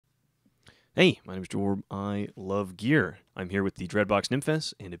Hey, my name is Jorb. I love gear. I'm here with the Dreadbox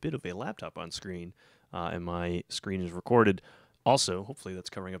Nymphes and a bit of a laptop on screen, and my screen is recorded. Also, hopefully that's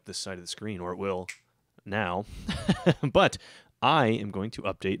covering up this side of the screen, or it will now. But I am going to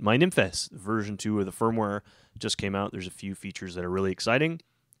update my Nymphes. Version 2 of the firmware just came out. There's a few features that are really exciting.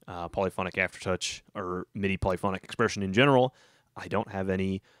 Polyphonic aftertouch, or MIDI polyphonic expression in general. I don't have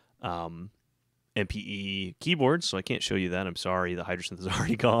any MPE keyboards, so I can't show you that. I'm sorry, the Hydrosynth is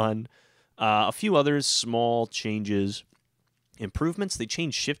already gone. A few others, small changes, improvements. They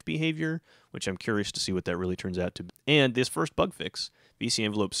changed shift behavior, which I'm curious to see what that really turns out to be. And this first bug fix, VCA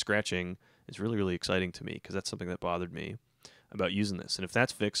Enevelopes Scratching, is really, really exciting to me because that's something that bothered me about using this. And if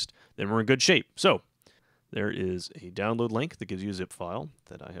that's fixed, then we're in good shape. So there is a download link that gives you a zip file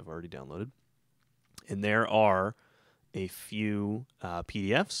that I have already downloaded. And there are a few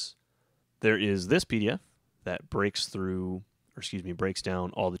PDFs. There is this PDF that breaks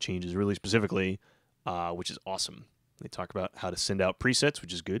down all the changes really specifically, which is awesome. They talk about how to send out presets,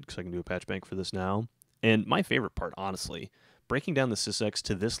 which is good because I can do a patch bank for this now. And my favorite part, honestly, breaking down the SysX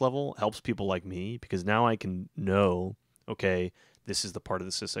to this level helps people like me because now I can know, okay, this is the part of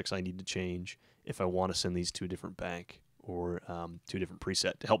the SysX I need to change if I want to send these to a different bank or to a different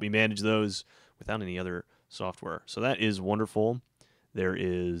preset to help me manage those without any other software. So that is wonderful. There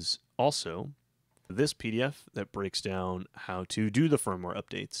is also this PDF that breaks down how to do the firmware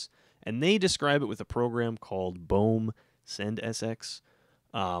updates. And they describe it with a program called BOEM Send SX,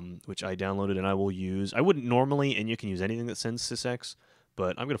 which I downloaded and I will use. I wouldn't normally, and you can use anything that sends SysX,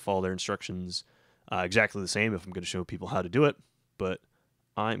 but I'm going to follow their instructions exactly the same if I'm going to show people how to do it. But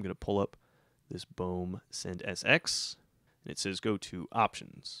I'm going to pull up this BOEM Send SX, and it says go to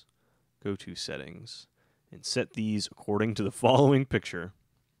Options, go to Settings, and set these according to the following picture.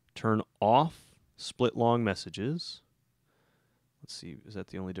 Turn off split long messages. Let's see, is that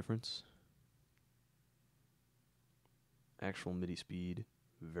the only difference? Actual MIDI speed,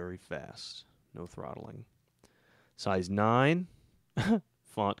 very fast, no throttling. Size 9,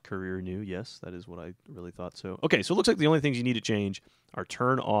 font Courier New, yes, that is what I really thought so. Okay, so it looks like the only things you need to change are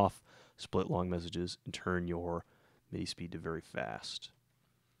turn off split long messages and turn your MIDI speed to very fast.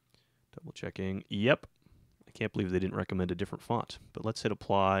 Double checking, yep. I can't believe they didn't recommend a different font, but let's hit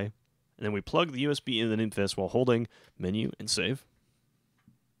apply. And then we plug the USB into the Nymphes while holding menu and save.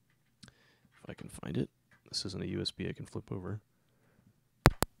 If I can find it. This isn't a USB I can flip over.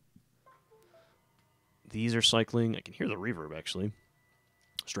 These are cycling. I can hear the reverb, actually,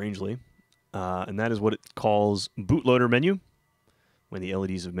 strangely. And that is what it calls bootloader menu. When the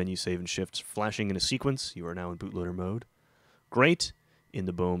LEDs of menu save and shifts flashing in a sequence, you are now in bootloader mode. Great. In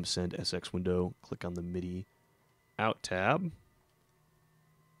the BOEM Send SX window, click on the MIDI Out tab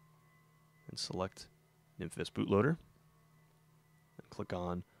and select Nymphes bootloader. And click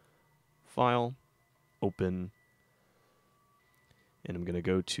on File, Open, and I'm going to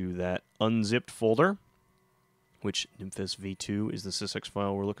go to that unzipped folder, which Nymphes v2 is the SysX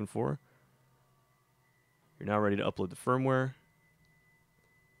file we're looking for. You're now ready to upload the firmware.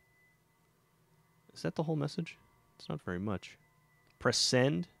 Is that the whole message? It's not very much. Press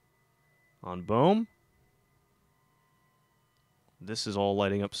Send on BOEM. This is all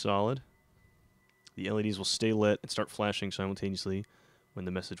lighting up solid. The LEDs will stay lit and start flashing simultaneously when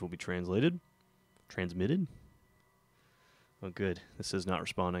the message will be transmitted. Oh, good. This is not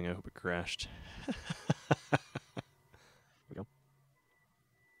responding. I hope it crashed. There we go.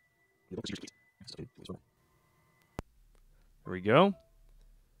 There we go.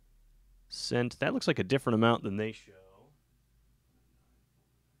 Sent. That looks like a different amount than they show.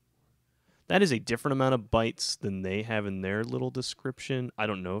 That is a different amount of bytes than they have in their little description. I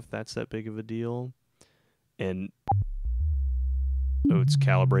don't know if that's that big of a deal. And oh, it's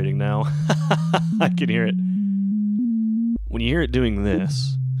calibrating now. I can hear it. When you hear it doing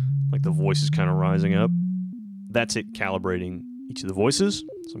this, like the voice is kind of rising up, that's it calibrating each of the voices.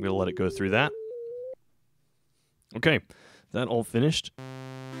 So I'm going to let it go through that. Okay, that all finished.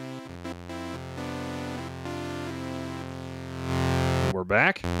 We're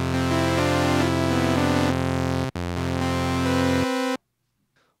back.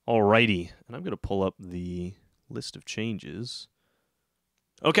 Alrighty, and I'm going to pull up the list of changes.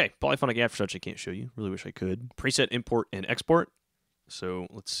 Okay, polyphonic aftertouch I can't show you. Really wish I could. Preset import and export. So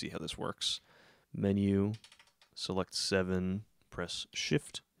let's see how this works. Menu, select 7, press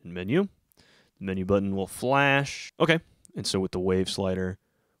Shift and Menu. The menu button will flash. Okay, and so with the wave slider,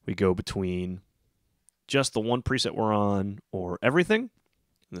 we go between just the one preset we're on or everything.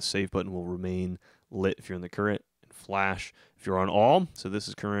 And the save button will remain lit if you're in the current. Flash if you're on all. So this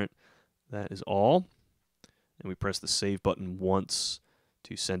is current, that is all. And we press the save button once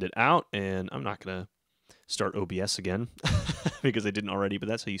to send it out, and I'm not going to start OBS again because I didn't already, but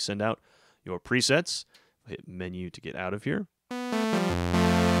that's how you send out your presets. Hit menu to get out of here.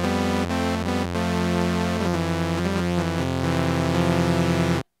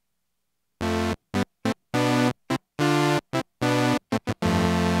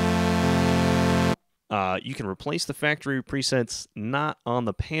 You can replace the factory presets not on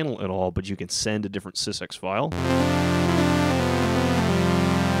the panel at all, but you can send a different sysx file.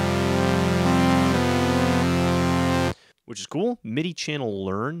 Which is cool. MIDI channel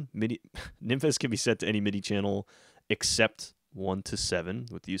learn. Nymphes can be set to any MIDI channel except 1 to 7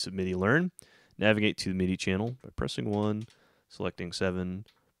 with the use of MIDI learn. Navigate to the MIDI channel by pressing 1, selecting 7,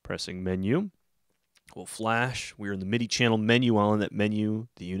 pressing menu. We'll flash. We're in the MIDI channel menu. While in that menu,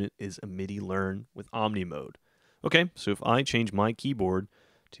 the unit is a MIDI learn with Omni mode. Okay, so if I change my keyboard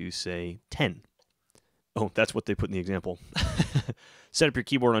to, say, 10. Oh, that's what they put in the example. Set up your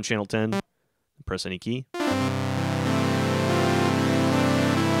keyboard on channel 10. Press any key.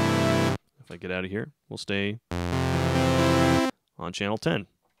 If I get out of here, we'll stay on channel 10.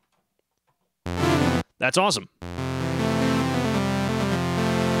 That's awesome.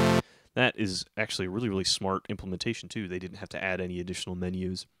 That is actually a really, really smart implementation, too. They didn't have to add any additional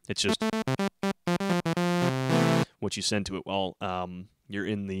menus. It's just what you send to it while you're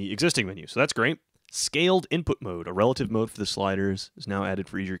in the existing menu. So that's great. Scaled input mode, a relative mode for the sliders, is now added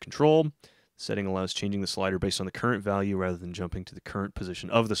for easier control. The setting allows changing the slider based on the current value rather than jumping to the current position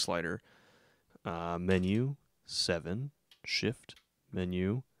of the slider. Menu, 7, shift,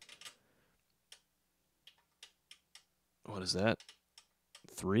 menu. What is that?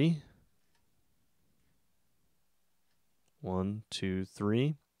 3? 1, 2,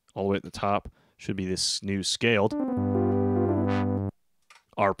 3. All the way at the top should be this new scaled.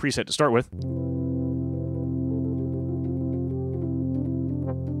 Our preset to start with.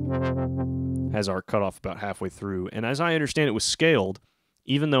 Has our cutoff about halfway through. And as I understand it was scaled,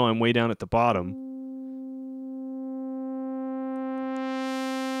 even though I'm way down at the bottom,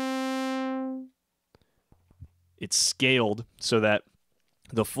 it's scaled so that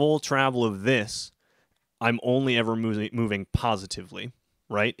the full travel of this, I'm only ever moving positively,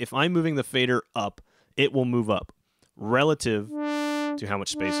 right? If I'm moving the fader up, it will move up relative to how much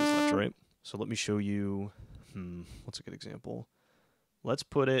space is left, right? So let me show you, what's a good example? Let's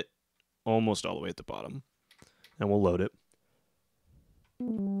put it almost all the way at the bottom, and we'll load it.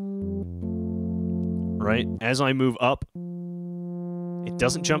 Right? As I move up, it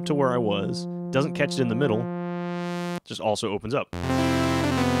doesn't jump to where I was, doesn't catch it in the middle, just also opens up.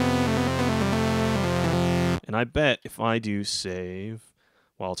 And I bet if I do save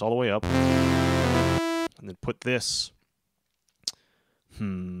while it's all the way up, and then put this,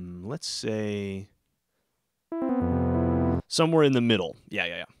 let's say somewhere in the middle.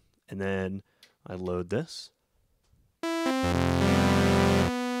 Yeah. And then I load this.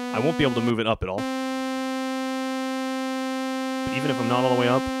 I won't be able to move it up at all. But even if I'm not all the way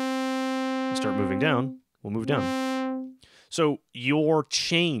up and start moving down, we'll move down. So your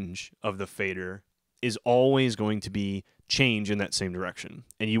change of the fader is always going to be change in that same direction.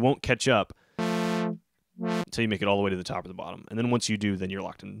 And you won't catch up until you make it all the way to the top or the bottom. And then once you do, then you're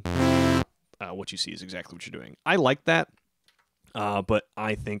locked in. What you see is exactly what you're doing. I like that, but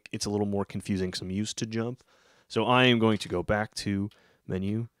I think it's a little more confusing because I'm used to jump. So I am going to go back to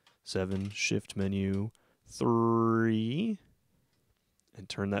menu, 7, shift menu, 3, and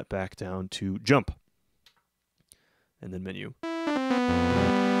turn that back down to jump. And then menu.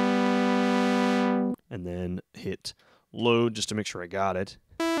 And then hit load just to make sure I got it.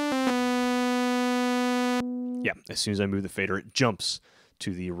 Yeah, as soon as I move the fader, it jumps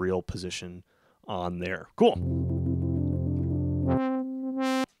to the real position on there. Cool.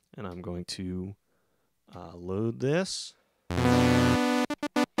 And I'm going to load this.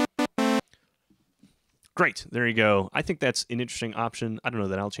 Great, there you go. I think that's an interesting option. I don't know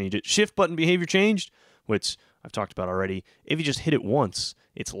that I'll change it. Shift button behavior changed, which I've talked about already. If you just hit it once,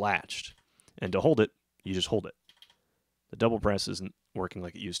 it's latched. And to hold it, you just hold it. The double press isn't working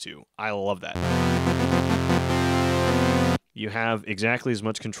like it used to. I love that. You have exactly as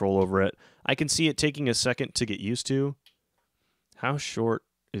much control over it. I can see it taking a second to get used to. How short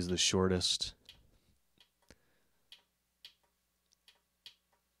is the shortest?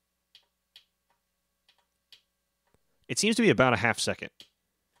 It seems to be about a half second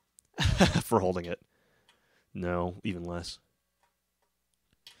for holding it. No, even less.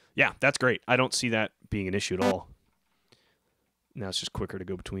 Yeah, that's great. I don't see that being an issue at all. Now it's just quicker to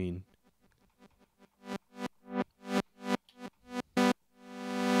go between.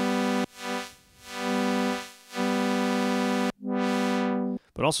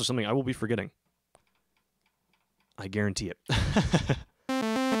 also something I will be forgetting. I guarantee it.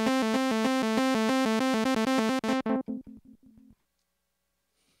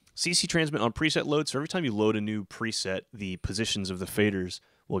 CC transmit on preset load. So every time you load a new preset, the positions of the faders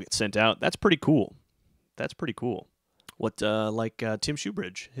will get sent out. That's pretty cool. That's pretty cool. What, like Tim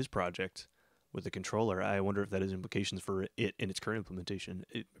Shoebridge, his project with the controller, I wonder if that has implications for it in its current implementation.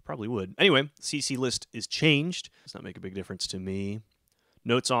 It probably would. Anyway, CC list is changed. Does not make a big difference to me.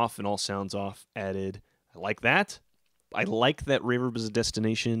 Notes off and all sounds off added. I like that. I like that Reverb is a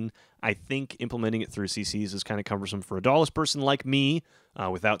destination. I think implementing it through CCs is kind of cumbersome for a DAWless person like me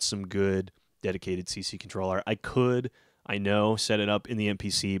without some good dedicated CC controller. I could, I know, set it up in the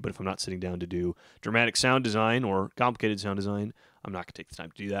MPC, but if I'm not sitting down to do dramatic sound design or complicated sound design, I'm not going to take the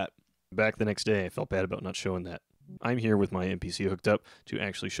time to do that. Back the next day, I felt bad about not showing that. I'm here with my MPC hooked up to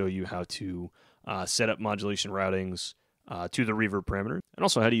actually show you how to set up modulation routings to the reverb parameter, and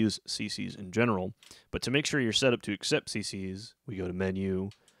also how to use CCs in general. But to make sure you're set up to accept CCs, we go to Menu,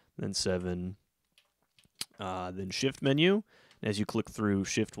 then 7, then Shift menu. And as you click through,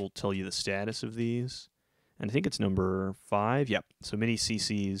 Shift will tell you the status of these. And I think it's number 5. Yep. So many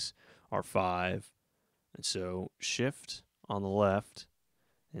CCs are 5. And so Shift on the left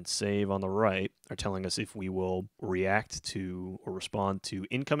and Save on the right are telling us if we will react to or respond to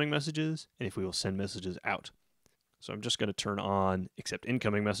incoming messages and if we will send messages out. So I'm just going to turn on accept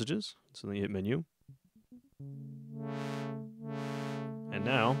incoming messages. So then you hit Menu. And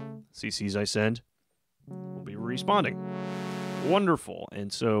now, CCs I send will be responding. Wonderful.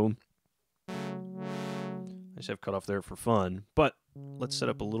 And so I just have cut off there for fun. But let's set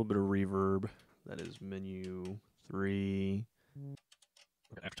up a little bit of reverb. That is Menu 3.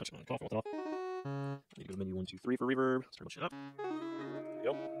 Aftertouch on off. You go to Menu 1, 2, 3 for reverb. Let's turn shit up. There you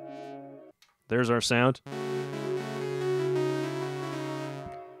go. There's our sound.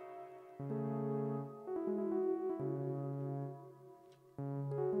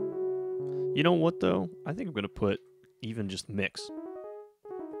 You know what, though? I think I'm going to put even just mix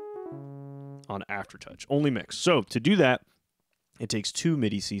on Aftertouch. Only mix. So to do that, it takes 2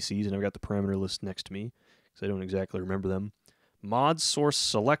 MIDI CCs, and I've got the parameter list next to me because I don't exactly remember them. Mod source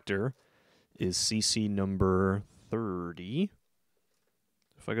selector is CC number 30.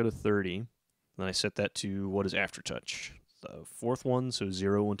 If I go to 30, then I set that to what is Aftertouch? The 4th one, so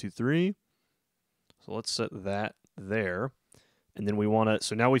 0, 1, 2, 3. So let's set that there. And then we want to,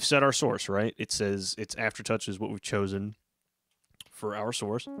 so now we've set our source, right? It says it's Aftertouch is what we've chosen for our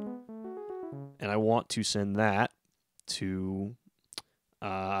source. And I want to send that to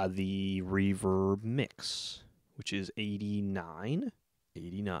the reverb mix, which is 89.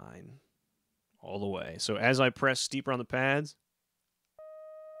 89. All the way. So as I press steeper on the pads,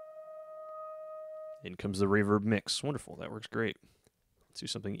 in comes the reverb mix. Wonderful. That works great. Let's do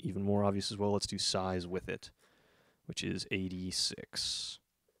something even more obvious as well. Let's do size with it, which is 86.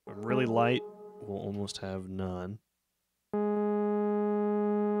 I'm really light, we'll almost have none.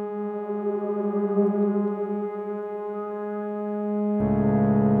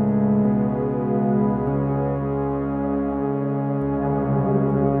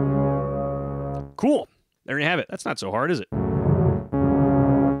 Cool. There you have it. That's not so hard, is it?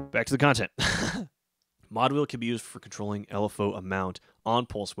 Back to the content. Mod wheel can be used for controlling LFO amount on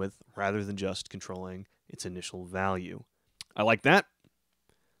pulse width rather than just controlling its initial value. I like that.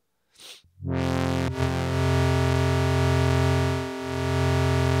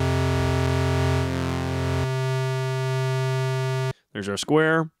 There's our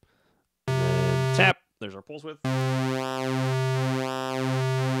square. And tap. There's our pulse width.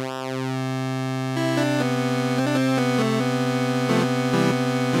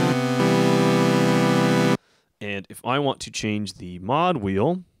 And if I want to change the mod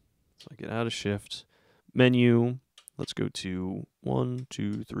wheel, so I get out of shift, menu, let's go to 1,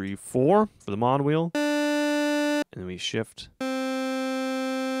 2, 3, 4 for the mod wheel. And then we shift.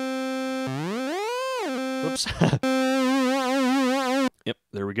 Whoops. Yep,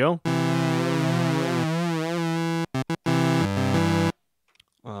 there we go.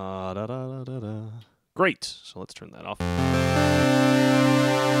 Great. So let's turn that off.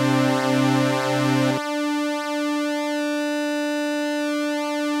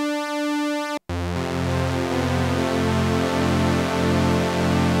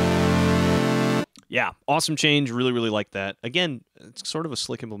 Yeah, awesome change. Really, really like that. Again, it's sort of a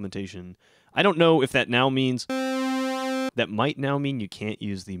slick implementation. I don't know if that now means... That might now mean you can't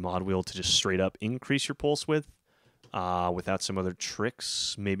use the mod wheel to just straight up increase your pulse width without some other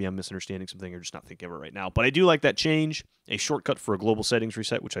tricks. Maybe I'm misunderstanding something or just not thinking of it right now. But I do like that change. A shortcut for a global settings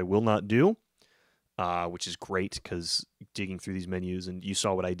reset, which I will not do. which is great because digging through these menus, and you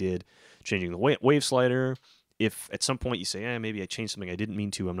saw what I did, changing the wave slider. If at some point you say, maybe I changed something I didn't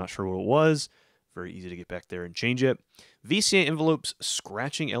mean to, I'm not sure what it was, very easy to get back there and change it. VCA Envelopes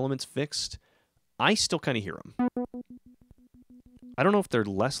Scratching elements fixed. I still kind of hear them. I don't know if they're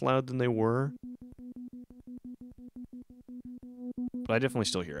less loud than they were, but I definitely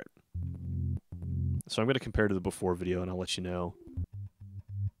still hear it. So I'm going to compare to the before video, and I'll let you know.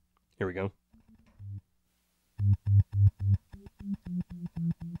 Here we go.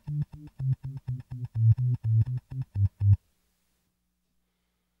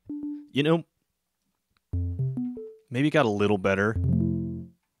 You know, maybe it got a little better,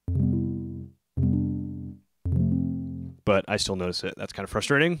 but I still notice it. That's kind of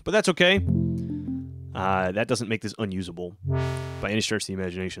frustrating, but that's okay. That doesn't make this unusable by any stretch of the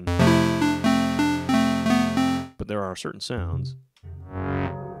imagination. But there are certain sounds.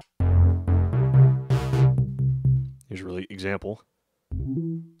 Here's a really example.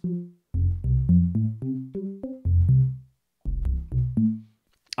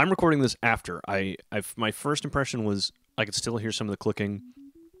 I'm recording this after. My first impression was I could still hear some of the clicking,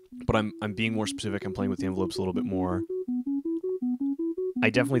 but I'm being more specific. I'm playing with the envelopes a little bit more. I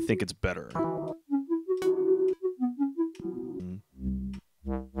definitely think it's better.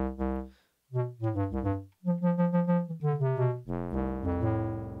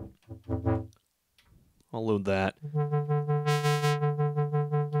 I'll load that.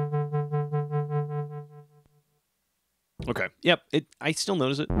 Okay. Yep. I still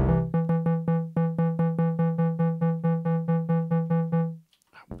notice it.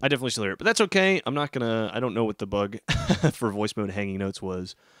 I definitely still hear it, but that's okay. I don't know what the bug for voice mode hanging notes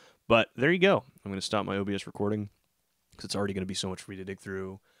was, but there you go. I'm going to stop my OBS recording because it's already going to be so much for you to dig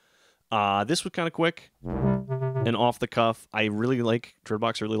through. This was kind of quick and off the cuff. I really like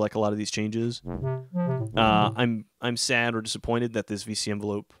Dreadbox. I really like a lot of these changes. I'm sad or disappointed that this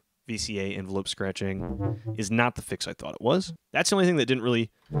VCA envelope scratching is not the fix I thought it was. That's the only thing that didn't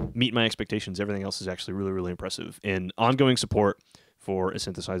really meet my expectations. Everything else is actually really, really impressive. And ongoing support for a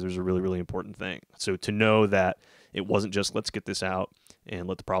synthesizer is a really, really important thing. So to know that it wasn't just let's get this out and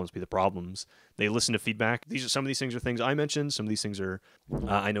let the problems be the problems. They listen to feedback. Some of these things are things I mentioned. Some of these things are,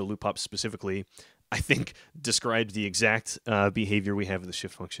 I know Loop Pop specifically, I think described the exact behavior we have with the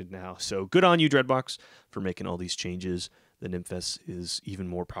shift function now. So good on you, Dreadbox, for making all these changes. The Nymphes is even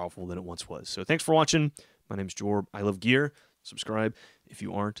more powerful than it once was. So thanks for watching. My name's Jorb. I love gear. Subscribe if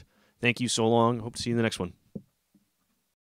you aren't. Thank you so long. Hope to see you in the next one.